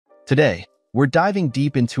Today, we're diving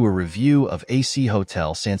deep into a review of AC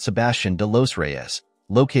Hotel San Sebastian de los Reyes,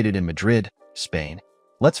 located in Madrid, Spain.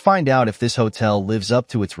 Let's find out if this hotel lives up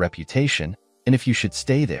to its reputation and if you should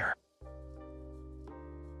stay there.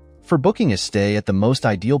 For booking a stay at the most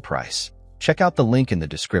ideal price, check out the link in the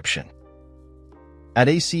description. At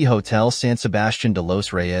AC Hotel San Sebastian de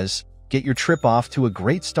los Reyes, get your trip off to a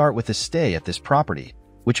great start with a stay at this property,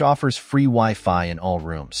 which offers free Wi-Fi in all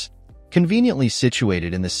rooms. Conveniently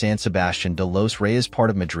situated in the San Sebastian de los Reyes part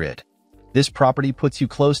of Madrid, this property puts you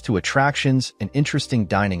close to attractions and interesting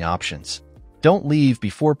dining options. Don't leave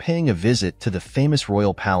before paying a visit to the famous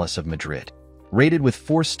Royal Palace of Madrid. Rated with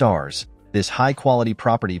 4 stars, this high-quality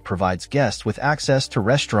property provides guests with access to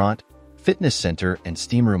restaurant, fitness center, and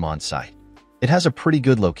steam room on site. It has a pretty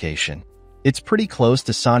good location. It's pretty close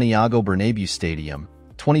to Santiago Bernabéu Stadium,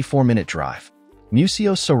 24-minute drive.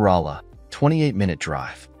 Museo Sorala, 28-minute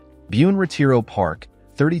drive. Buen Retiro Park,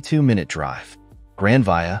 32-minute drive. Gran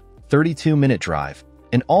Via, 32-minute drive,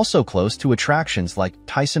 and also close to attractions like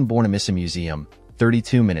Thyssen Bornemisza Museum,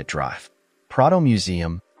 32-minute drive. Prado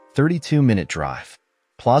Museum, 32-minute drive.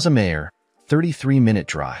 Plaza Mayor, 33-minute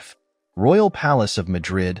drive. Royal Palace of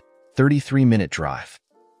Madrid, 33-minute drive.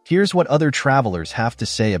 Here's what other travelers have to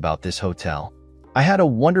say about this hotel. I had a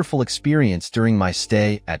wonderful experience during my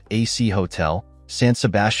stay at AC Hotel San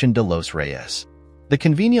Sebastian de los Reyes. The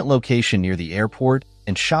convenient location near the airport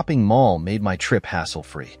and shopping mall made my trip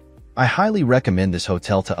hassle-free. I highly recommend this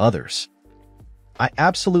hotel to others. I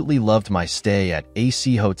absolutely loved my stay at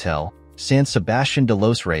AC Hotel San Sebastian de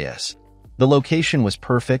los Reyes. The location was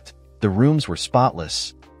perfect, the rooms were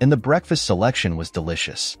spotless, and the breakfast selection was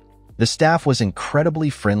delicious. The staff was incredibly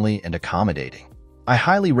friendly and accommodating. I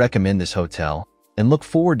highly recommend this hotel and look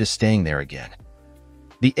forward to staying there again.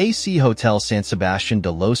 The AC Hotel San Sebastian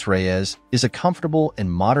de los Reyes is a comfortable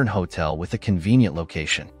and modern hotel with a convenient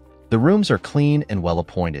location. The rooms are clean and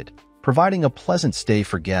well-appointed, providing a pleasant stay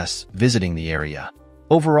for guests visiting the area.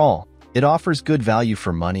 Overall, it offers good value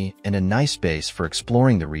for money and a nice space for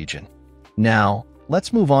exploring the region. Now,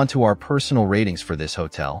 let's move on to our personal ratings for this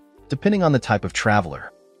hotel, depending on the type of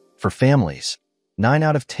traveler. For families, 9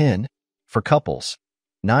 out of 10. For couples,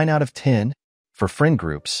 9 out of 10. For friend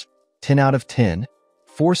groups, 10 out of 10.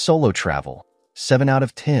 For solo travel, 7 out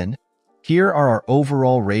of 10. Here are our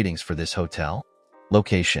overall ratings for this hotel.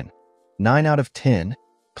 Location, 9 out of 10.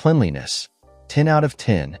 Cleanliness, 10 out of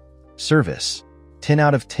 10. Service, 10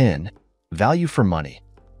 out of 10. Value for money,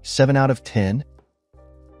 7 out of 10.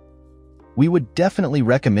 We would definitely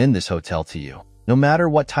recommend this hotel to you, no matter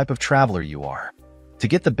what type of traveler you are. To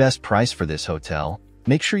get the best price for this hotel,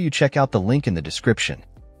 make sure you check out the link in the description.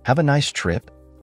 Have a nice trip.